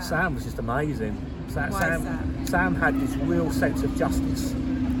Sam was just amazing. Why is that? Sam had this real sense of justice.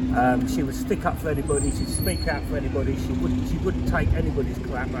 She would stick up for anybody. She'd speak out for anybody. She wouldn't take anybody's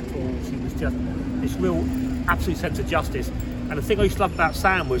crap at all. She was just this real, absolute sense of justice. And the thing I used to love about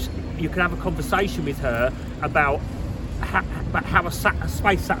Sam was you could have a conversation with her about how a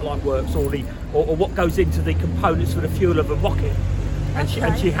space satellite works, or what goes into the components for the fuel of a rocket. And she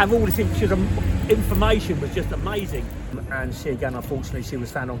had all this information was just amazing. And she, again, unfortunately, she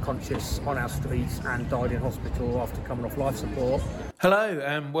was found unconscious on our streets and died in hospital after coming off life support. Hello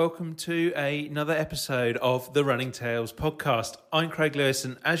and welcome to another episode of the Running Tales podcast. I'm Craig Lewis,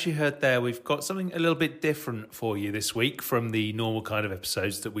 and as you heard there, we've got something a little bit different for you this week from the normal kind of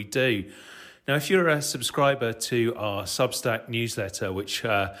episodes that we do. Now, if you're a subscriber to our Substack newsletter, which,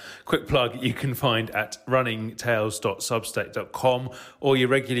 quick plug, you can find at runningtales.substack.com, or you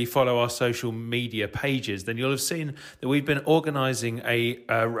regularly follow our social media pages, then you'll have seen that we've been organising a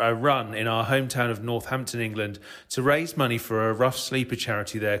run in our hometown of Northampton, England, to raise money for a rough sleeper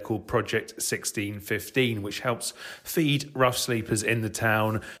charity there called Project 1615, which helps feed rough sleepers in the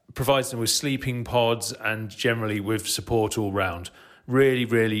town, provides them with sleeping pods, and generally with support all round. Really,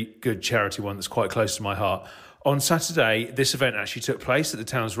 really good charity one that's quite close to my heart. On Saturday, this event actually took place at the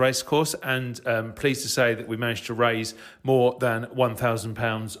town's racecourse, and pleased to say that we managed to raise more than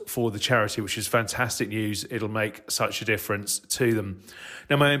 £1,000 for the charity, which is fantastic news. It'll make such a difference to them.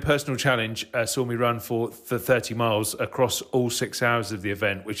 Now, my own personal challenge saw me run for 30 miles across all 6 hours of the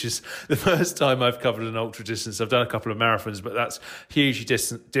event, which is the first time I've covered an ultra distance. I've done a couple of marathons, but that's hugely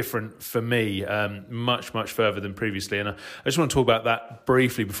different for me, much further than previously. And I just want to talk about that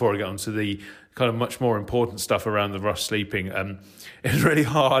briefly before I get on to the kind of much more important stuff around the rough sleeping. It's really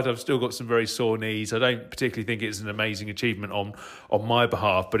hard. I've still got some very sore knees. I don't particularly think it's an amazing achievement on my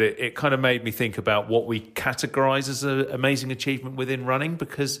behalf, but it kind of made me think about what we categorise as an amazing achievement within running,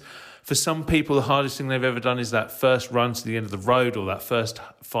 because for some people, the hardest thing they've ever done is that first run to the end of the road or that first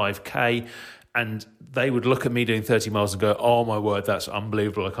 5K. And they would look at me doing 30 miles and go, oh my word, that's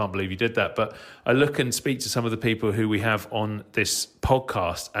unbelievable. I can't believe you did that. But I look and speak to some of the people who we have on this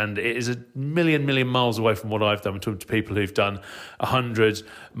podcast, and it is a million miles away from what I've done. I'm talking to people who've done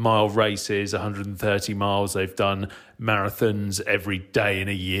 100-mile races, 130 miles. They've done marathons every day in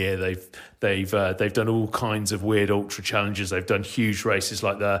a year. They've done all kinds of weird ultra challenges. They've done huge races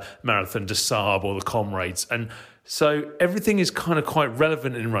like the Marathon des Sables or the Comrades. And so everything is kind of quite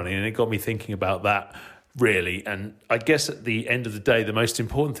relevant in running, and it got me thinking about that, really. And I guess at the end of the day, the most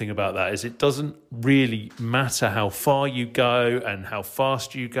important thing about that is it doesn't really matter how far you go and how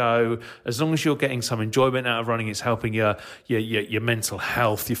fast you go. As long as you're getting some enjoyment out of running, it's helping your mental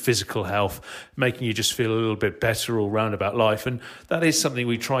health, your physical health, making you just feel a little bit better all round about life. And that is something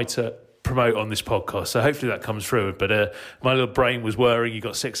we try to promote on this podcast, so hopefully that comes through. But my little brain was whirring. You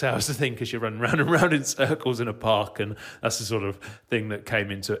got 6 hours to think as you're running round and round in circles in a park, and that's the sort of thing that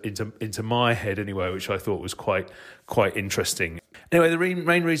came into my head anyway, which I thought was quite interesting. Anyway, the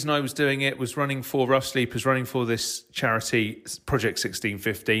main reason I was doing it was running for rough sleepers, running for this charity, Project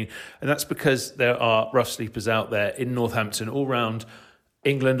 1615, and that's because there are rough sleepers out there in Northampton, all round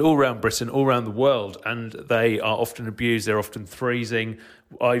England, all around Britain, all around the world, and they are often abused, they're often freezing.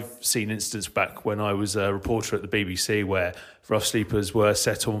 I've seen incidents back when I was a reporter at the BBC where rough sleepers were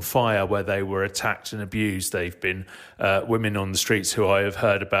set on fire, where they were attacked and abused. They've been women on the streets who I have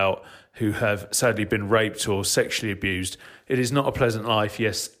heard about who have sadly been raped or sexually abused. It is not a pleasant life.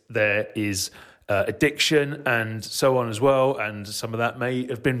 Yes, there is addiction and so on as well, and some of that may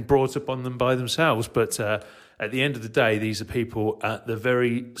have been brought upon them by themselves, but at the end of the day, these are people at the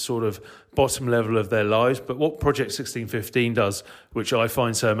very sort of bottom level of their lives. But what Project 1615 does, which I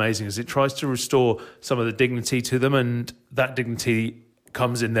find so amazing, is it tries to restore some of the dignity to them, and that dignity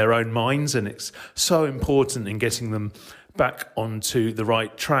comes in their own minds, and it's so important in getting them back onto the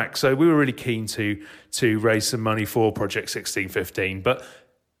right track. So we were really keen to raise some money for Project 1615. But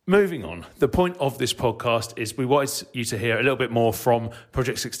moving on, the point of this podcast is we want you to hear a little bit more from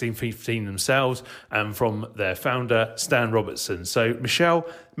Project 1615 themselves and from their founder, Stan Robertson. So Michelle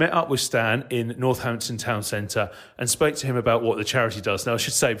met up with Stan in Northampton Town Centre and spoke to him about what the charity does. Now, I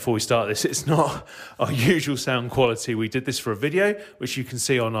should say before we start this, it's not our usual sound quality. We did this for a video, which you can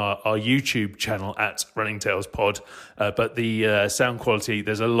see on our YouTube channel at Running Tales Pod. But the sound quality,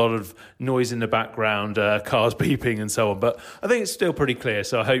 there's a lot of noise in the background, cars beeping and so on. But I think it's still pretty clear.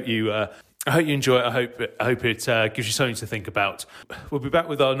 So I hope you enjoy it. I hope it gives you something to think about. We'll be back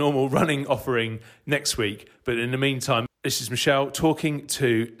with our normal running offering next week. But in the meantime, this is Michelle talking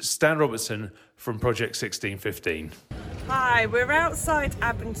to Stan Robertson from Project 1615. Hi, we're outside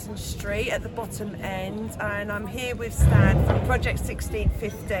Abington Street at the bottom end, and I'm here with Stan from Project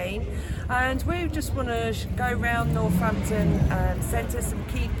 1615, and we just want to go around Northampton Centre, some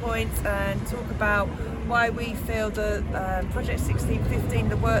key points, and talk about why we feel that Project 1615,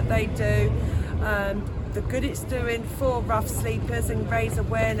 the work they do, the good it's doing for rough sleepers, and raise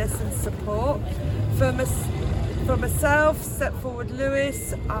awareness and support. For myself, Step Forward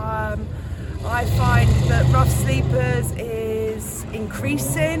Lewis, I find that rough sleepers is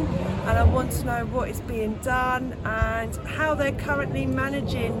increasing, and I want to know what is being done and how they're currently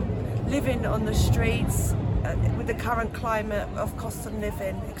managing living on the streets with the current climate of cost of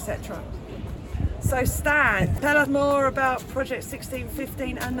living, etc. So Stan, tell us more about Project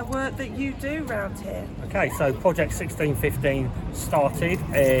 1615 and the work that you do around here. Okay, so Project 1615 started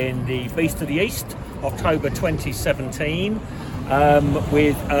in the Beast of the East, October 2017.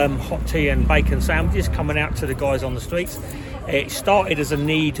 With hot tea and bacon sandwiches coming out to the guys on the streets. It started as a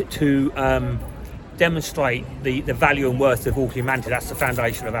need to demonstrate the value and worth of all humanity. That's the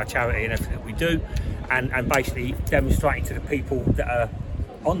foundation of our charity and everything that we do, and basically demonstrating to the people that are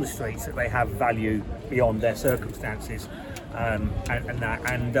on the streets that they have value beyond their circumstances, and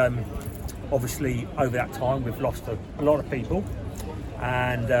obviously over that time we've lost a lot of people,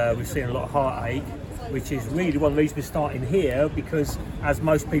 and we've seen a lot of heartache, which is really one of the reasons we're starting here, because as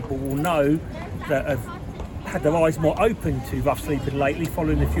most people will know that have had their eyes more open to rough sleeping lately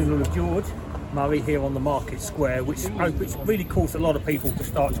following the funeral of George Murray here on the Market Square, which really caused a lot of people to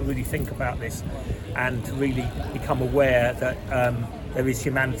start to really think about this and to really become aware that there is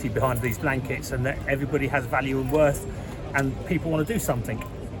humanity behind these blankets and that everybody has value and worth and people want to do something,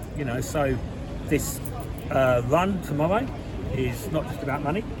 you know. So this run tomorrow is not just about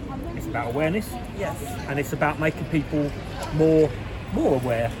money. It's about awareness, yes, and it's about making people more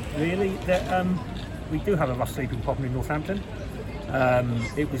aware, really, that we do have a rough sleeping problem in Northampton.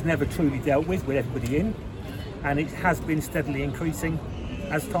 It was never truly dealt with everybody in, and it has been steadily increasing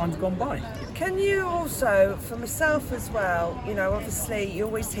as time's gone by. Can you also, for myself as well, you know, obviously you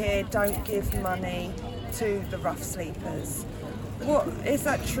always hear don't give money to the rough sleepers. What is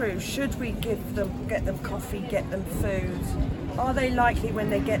that true? Should we get them coffee, get them food? Are they likely, when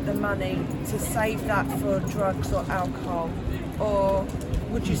they get the money, to save that for drugs or alcohol? Or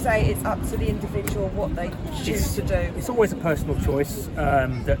would you say it's up to the individual what they choose to do? It's always a personal choice,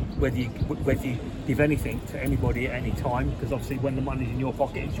 that whether you give anything to anybody at any time, because obviously when the money's in your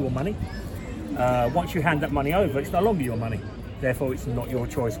pocket, it's your money. Once you hand that money over, it's no longer your money. Therefore, it's not your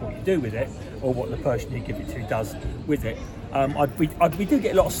choice what you do with it or what the person you give it to does with it. We do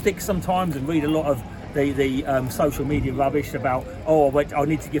get a lot of sticks sometimes and read a lot of the social media rubbish about, I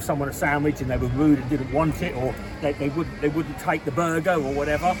need to give someone a sandwich and they were rude and didn't want it, or they wouldn't take the burger or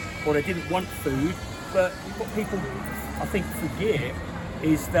whatever, or they didn't want food. But what people, I think, forget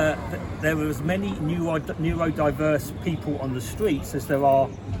is that there are as many neurodiverse people on the streets as there are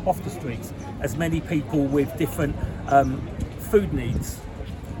off the streets, as many people with different food needs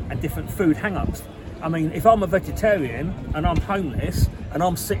and different food hang-ups. I mean, if I'm a vegetarian and I'm homeless and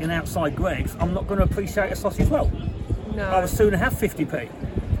I'm sitting outside Greggs, I'm not going to appreciate a sausage roll. No. I would sooner have 50p,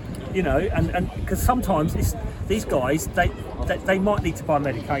 you know, and because sometimes it's these guys, they might need to buy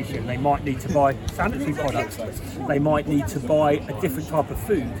medication, they might need to buy sanitary products, they might need to buy a different type of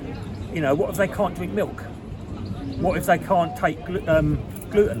food. You know, what if they can't drink milk? What if they can't take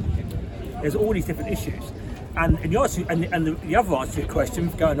gluten? There's all these different issues. And the other answer to your question,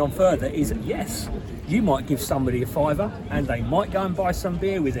 going on further, is yes, you might give somebody a £5 and they might go and buy some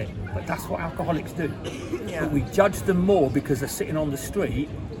beer with it, but that's what alcoholics do. Yeah. But we judge them more because they're sitting on the street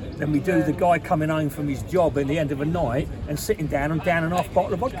than we do the guy coming home from his job at the end of a night and sitting down and down and off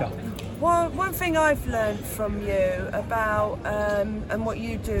bottle of vodka. Well, one thing I've learned from you about and what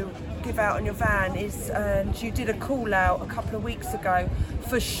you do give out on your van is you did a call out a couple of weeks ago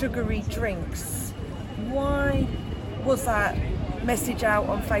for sugary drinks. Why was that message out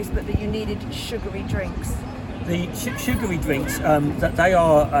on Facebook that you needed sugary drinks? The sugary drinks, that they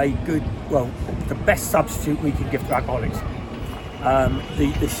are the best substitute we can give to alcoholics.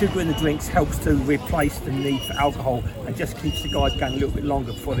 The sugar in the drinks helps to replace the need for alcohol and just keeps the guys going a little bit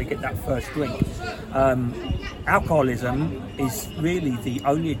longer before they get that first drink. Alcoholism is really the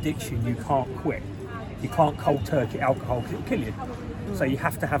only addiction you can't quit. You can't cold turkey alcohol because it'll kill you. So you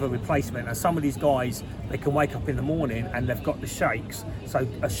have to have a replacement, and some of these guys, they can wake up in the morning and they've got the shakes, so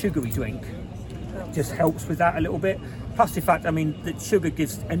a sugary drink just helps with that a little bit. Plus the fact, I mean, that sugar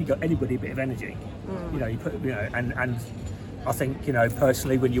gives anybody a bit of energy. You know, and I think, you know,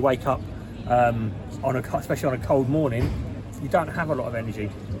 personally, when you wake up especially on a cold morning, you don't have a lot of energy,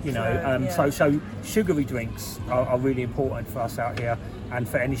 you know. Sure, yeah. So sugary drinks are really important for us out here, and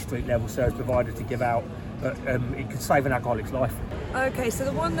for any street level service provider to give out. It could save an alcoholic's life. Okay, so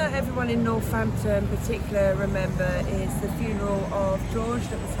the one that everyone in Northampton in particular remember is the funeral of George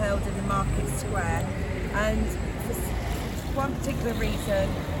that was held in the Market Square, and for one particular reason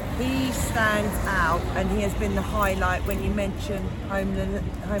he stands out, and he has been the highlight when you mention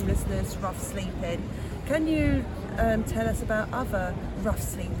homelessness, rough sleeping. Can you tell us about other rough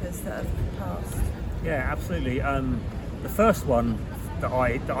sleepers that have passed? Yeah, absolutely. The first one that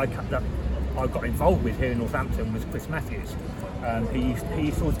I got involved with here in Northampton was Chris Matthews. He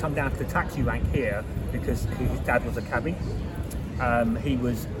used to always come down to the taxi rank here because his dad was a cabbie. He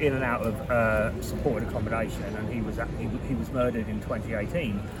was in and out of supported accommodation, and he was murdered in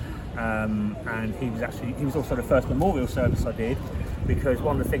 2018. And he was also the first memorial service I did, because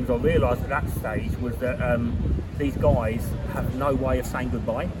one of the things I realised at that stage was that these guys have no way of saying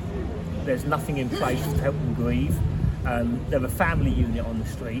goodbye. There's nothing in place to help them grieve. They're a family unit on the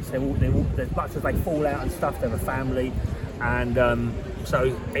streets. They're all, as much as they fall out and stuff, they're a family, and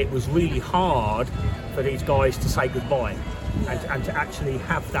so it was really hard for these guys to say goodbye and to actually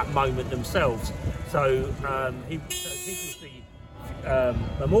have that moment themselves. So he was the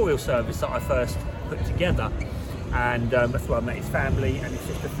memorial service that I first put together, and that's where I met his family and his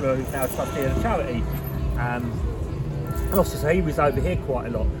sister Fleur, who's now a trustee of the charity. And also, he was over here quite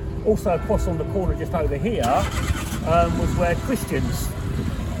a lot. Also, across on the corner just over here was where Christians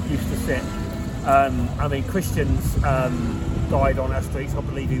used to sit. I mean, Christians died on our streets. I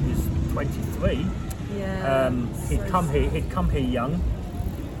believe he was 23. Yeah. He'd come here young,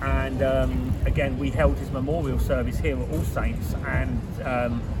 and again, we held his memorial service here at All Saints, and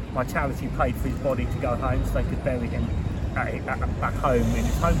my charity paid for his body to go home so they could bury him back home in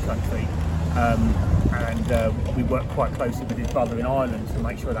his home country. And we worked quite closely with his brother in Ireland to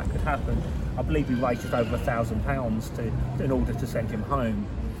make sure that could happen. I believe we raised just over £1,000 in order to send him home.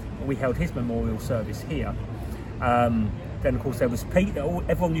 We held his memorial service here. Then of course there was Pete.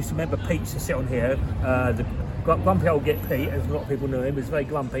 Everyone used to remember Pete used to sit on here. The grumpy old Git Pete, as a lot of people knew him, was very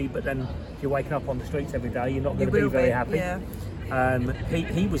grumpy, but then if you're waking up on the streets every day, you're not going to be very happy. Yeah.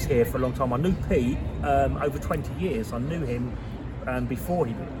 He was here for a long time. I knew Pete over 20 years. I knew him before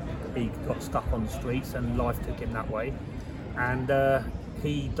he got stuck on the streets and life took him that way. And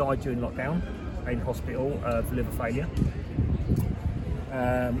he died during lockdown in hospital of liver failure.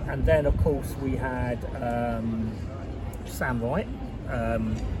 And then of course we had Sam Wright.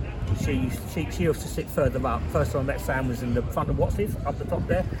 She used to sit further up. First time I met Sam was in the front of Watts's, up the top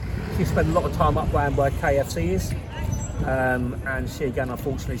there. She spent a lot of time up round where KFC is. And she again,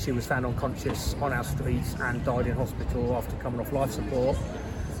 unfortunately, she was found unconscious on our streets and died in hospital after coming off life support.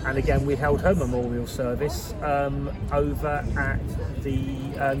 And again, we held her memorial service over at the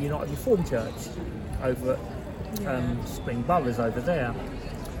United Reformed Church over at Spring Boroughs over there.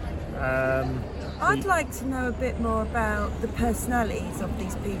 I'd like to know a bit more about the personalities of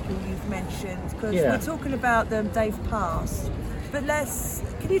these people you've mentioned, because we're talking about them, they've passed. But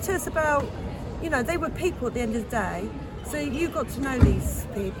can you tell us about, they were people at the end of the day, so you got to know these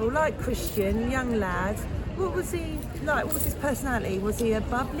people, like Christian, young lad. What was he like? What was his personality? Was he a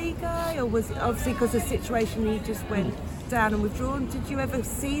bubbly guy, or was it obviously because of the situation he just went down and withdrawn? Did you ever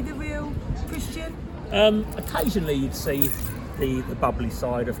see the real Christian? Occasionally you'd see the bubbly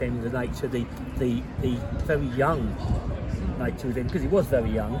side of him, the nature, the very young nature of him, because he was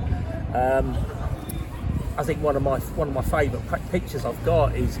very young. I think one of my favourite pictures I've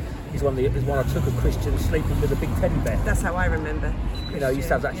got is one I took of Christian sleeping with a big teddy bear. That's how I remember. He used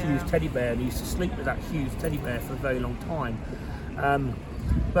to have that huge teddy bear, and he used to sleep with that huge teddy bear for a very long time.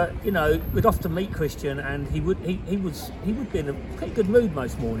 But we'd often meet Christian, and he would be in a pretty good mood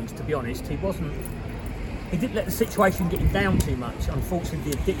most mornings. To be honest, he didn't let the situation get him down too much.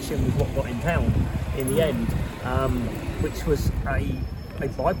 Unfortunately, the addiction was what got him down in the end, which was a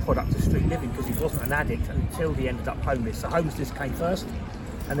byproduct of street living, because he wasn't an addict until he ended up homeless. So homelessness came first,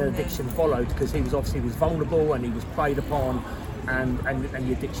 and then addiction followed, because he was vulnerable and he was preyed upon, and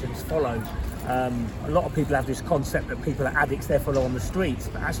the addictions followed. A lot of people have this concept that people are addicts, therefore they're on the streets,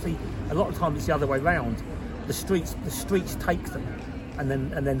 but actually a lot of times it's the other way around. The streets take them, and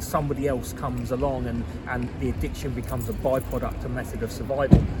then somebody else comes along, and the addiction becomes a byproduct, a method of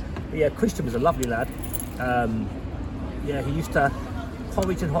survival. But yeah, Christian was a lovely lad. He used to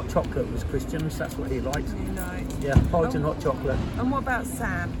porridge and hot chocolate was Christian's. That's what he liked. Yeah, porridge and hot chocolate. And what about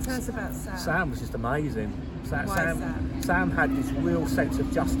Sam? Tell us about Sam. Sam was just amazing. Why Sam had this real sense of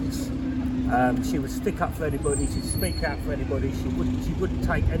justice. She would stick up for anybody. She'd speak out for anybody. She wouldn't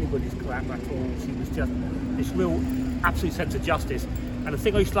take anybody's crap at all. She was just this real absolute sense of justice. And the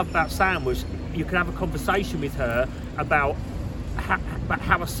thing I used to love about Sam was you could have a conversation with her about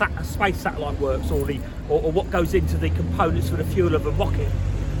how a space satellite works, or what goes into the components for the fuel of a rocket.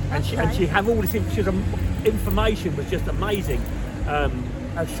 And she had all this information was just amazing.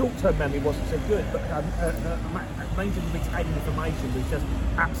 Her short-term memory wasn't so good, but her range of retaining information was just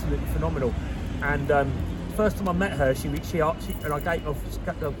absolutely phenomenal. And first time I met her, she and I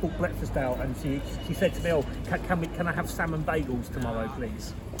bought breakfast out, and she said to me, "Oh, can I have salmon bagels tomorrow,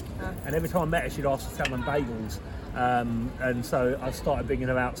 please?" And every time I met her, she'd ask for salmon bagels. And so I started bringing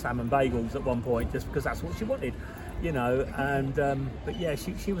her out salmon bagels at one point, just because that's what she wanted, you know. And but yeah,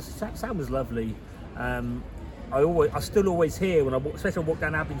 Sam was lovely. I still always hear when especially when I walk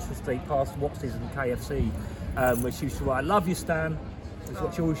down Abington Street past Watson's and KFC, where she used to write, "I love you, Stan." That's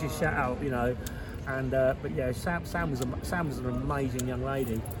what she always used to shout out, you know. And but yeah, Sam was an amazing young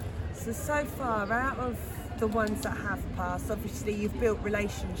lady. So far, out of the ones that have passed, obviously you've built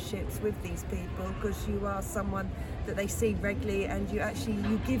relationships with these people because you are someone that they see regularly, and you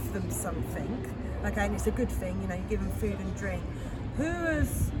give them something. Okay, and it's a good thing, you know. You give them food and drink.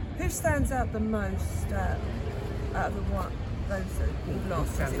 Who stands out the most out of those that you've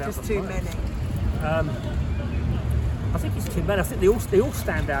lost? Is it just too many? I think it's too many. I think they all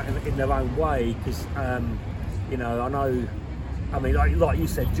stand out in their own way, because you know, I mean, like you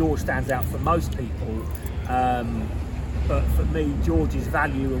said, George stands out for most people, but for me, George's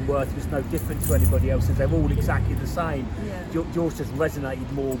value and worth was no different to anybody else's. They're all exactly the same. Yeah. George just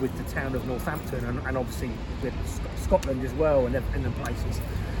resonated more with the town of Northampton, and obviously with Scotland as well, and them places.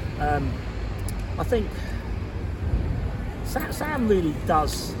 I think Sam really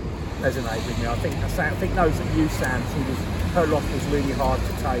does resonate with me. I think those that knew Sam, her loss was really hard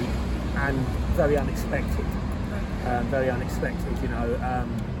to take and very unexpected. Very unexpected, you know.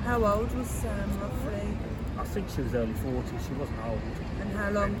 How old was Sam roughly? I think she was early 40s. She wasn't old. And how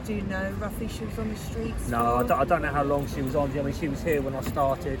long do you know roughly she was on the streets? No, I don't know how long she was on. I mean, she was here when I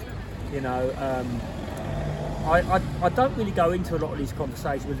started. You know, I don't really go into a lot of these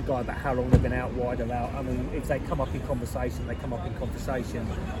conversations with the guy about how long they've been out, why they're out. I mean, if they come up in conversation, they come up in conversation.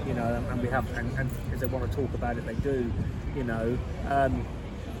 You know, and we have, and if they want to talk about it, they do. You know.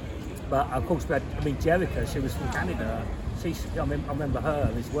 But of course, Jerica, she was from Canada. I remember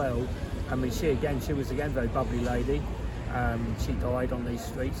her as well. I mean, she was a very bubbly lady. She died on these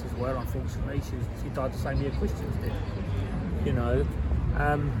streets as well, unfortunately. She died the same year Christians did. You know,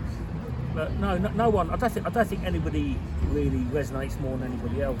 but no one. I don't think anybody really resonates more than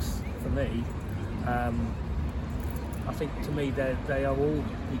anybody else for me. I think to me they are all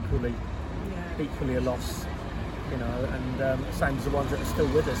equally a loss. You know, and same as the ones that are still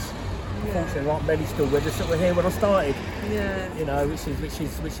with us. Unfortunately, there aren't many still with us that were here when I started. Yeah. You know, which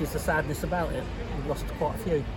is the sadness about it. We've lost quite a few.